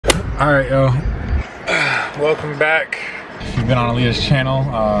Alright, yo. Welcome back. If you've been on Aaliyah's channel,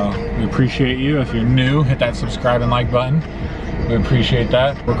 we appreciate you. If you're new, hit that subscribe and like button. We appreciate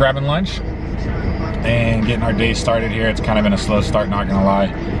that. We're grabbing lunch and getting our day started here. It's kind of been a slow start, not gonna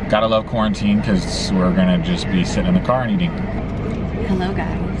lie. Gotta love quarantine because we're gonna just be sitting in the car and eating. Hello,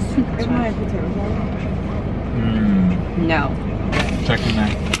 guys. No. Checking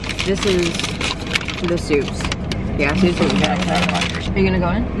that. This is the soups. Yeah, soups are good. Are you gonna go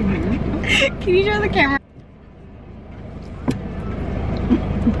in? Mm-hmm. Can you show the camera?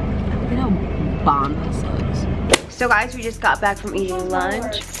 Look at how bomb this looks. So guys, we just got back from eating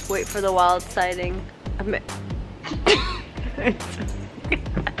lunch. Wait for the wild sighting.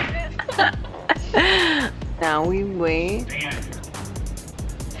 Now we wait.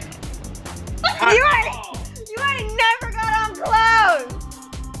 You ain't never got on clothes!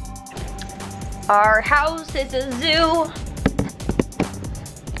 Our house is a zoo.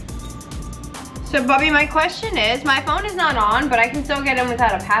 So Bubby, my question is, my phone is not on, but I can still get in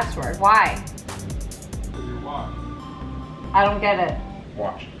without a password. Why? I don't get it.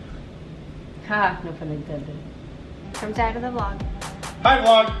 Watch. Ha, no pun intended. Come say hi to the vlog. Hi,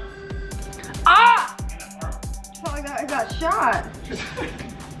 vlog. Ah! Oh, I got shot.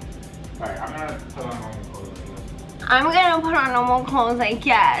 Alright, I'm gonna put on normal clothes. I'm gonna put on normal clothes, I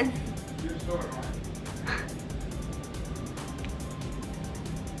guess. You're so annoying.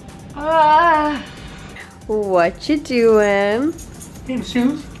 What you doing? Getting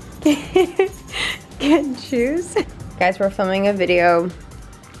shoes. Getting shoes? Guys, we're filming a video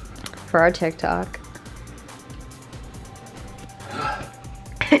for our TikTok.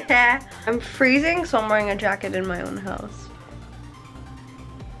 I'm freezing, so I'm wearing a jacket in my own house.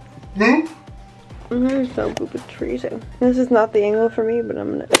 I'm so stupid freezing. This is not the angle for me, but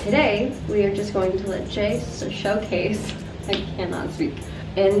I'm gonna. Today, we are just going to let Chase showcase. I cannot speak.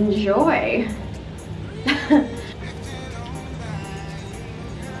 Enjoy.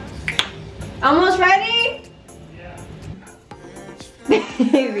 Almost ready? Yeah.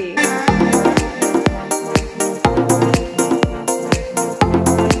 Baby.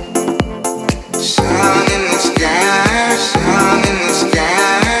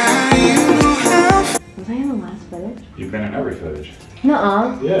 You've been in every footage.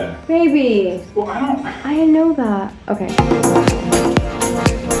 Nuh-uh. Yeah. Baby. Well, I didn't know that. Okay.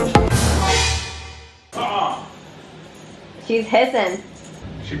 Oh. She's hissing.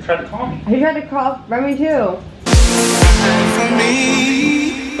 She tried to call me. He tried to call Remy too.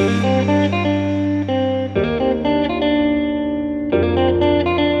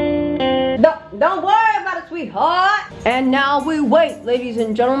 Don't worry about it, sweetheart. And now we wait, ladies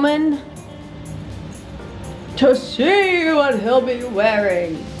and gentlemen, to see what he'll be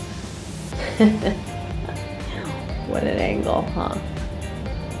wearing. What an angle, huh?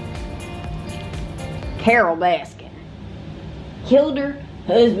 Carol Baskin killed her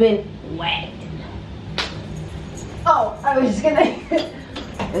husband Wagner. Oh, I was just gonna.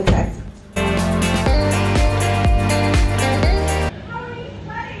 Okay.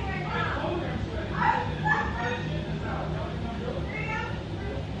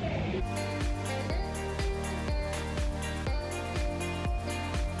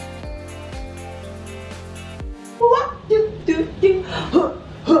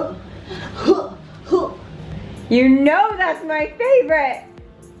 You know that's my favorite.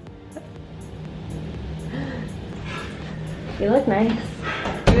 You look nice.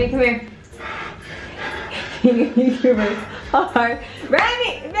 Remy, come here. YouTubers are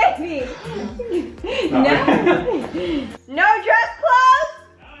Remy, baby. No. No dress clothes.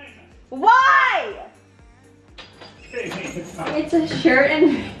 Why? It's a shirt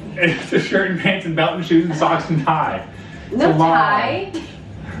and. It's a shirt and pants and belt and shoes and socks and tie. No tie.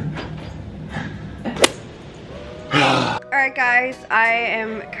 Alright guys, I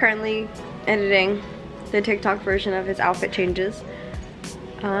am currently editing the TikTok version of his outfit changes.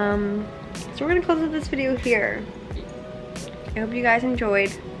 So we're gonna close out this video here. I hope you guys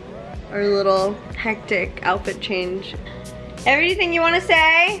enjoyed our little hectic outfit change. Anything you want to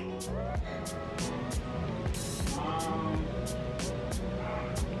say?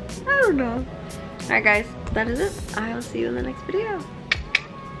 I don't know. Alright guys, that is it. I will see you in the next video.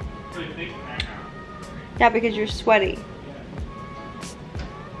 Yeah, because you're sweaty.